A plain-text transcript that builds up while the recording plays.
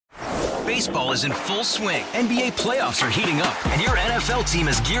Baseball is in full swing. NBA playoffs are heating up, and your NFL team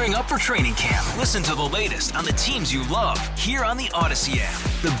is gearing up for training camp. Listen to the latest on the teams you love here on the Odyssey app.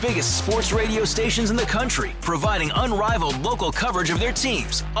 The biggest sports radio stations in the country, providing unrivaled local coverage of their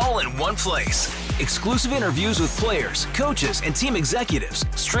teams, all in one place. Exclusive interviews with players, coaches, and team executives,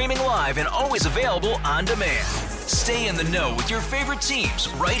 streaming live and always available on demand. Stay in the know with your favorite teams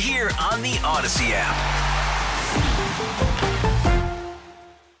right here on the Odyssey app.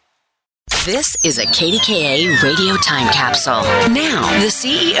 This is a KDKA radio time capsule. Now, the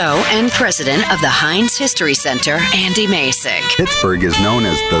CEO and president of the Heinz History Center, Andy Masek. Pittsburgh is known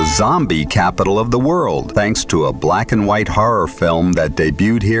as the zombie capital of the world, thanks to a black and white horror film that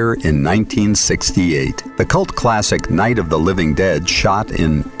debuted here in 1968. The cult classic Night of the Living Dead, shot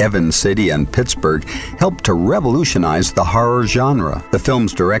in Evans City and Pittsburgh, helped to revolutionize the horror genre. The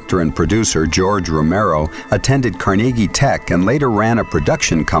film's director and producer, George Romero, attended Carnegie Tech and later ran a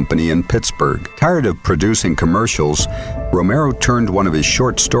production company in Pittsburgh. Tired of producing commercials, Romero turned one of his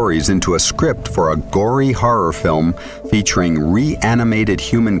short stories into a script for a gory horror film featuring reanimated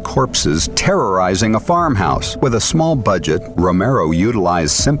human corpses terrorizing a farmhouse. With a small budget, Romero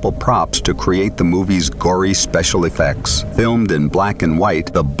utilized simple props to create the movie's gory special effects. Filmed in black and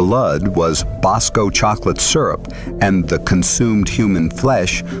white, the blood was Bosco chocolate syrup, and the consumed human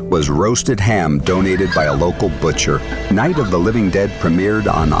flesh was roasted ham donated by a local butcher. Night of the Living Dead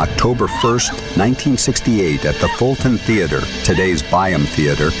premiered on October 1st, 1968 at the Fulton Theater, today's Byham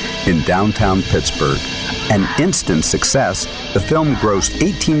Theater, in downtown Pittsburgh. An instant success, the film grossed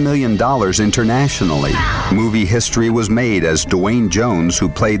 $18 million internationally. Movie history was made as Dwayne Jones, who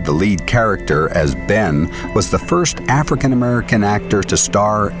played the lead character as Ben, was the first African-American actor to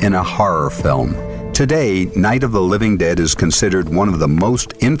star in a horror film. Today, Night of the Living Dead is considered one of the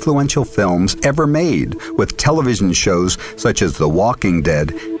most influential films ever made, with television shows such as The Walking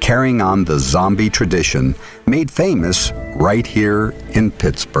Dead carrying on the zombie tradition, made famous right here in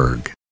Pittsburgh.